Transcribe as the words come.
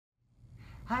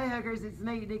Hey hookers, it's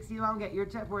me, Dixie Longate, your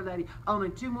Tupperware lady. Only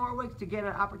 2 more weeks to get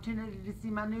an opportunity to see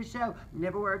my new show,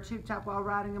 Never Wear a Tube Top While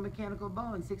Riding a Mechanical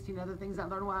Bull, and 16 other things I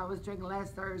learned while I was drinking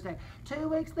last Thursday. 2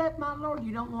 weeks left, my lord.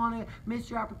 You don't want to miss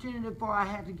your opportunity before I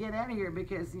have to get out of here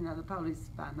because, you know, the police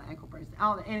find my ankle bracelet.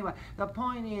 All that. Anyway, the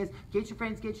point is, get your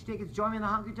friends, get your tickets, join me in the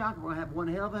honky tonk, and we're going to have one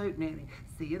hell of a hootenanny.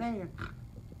 See you there.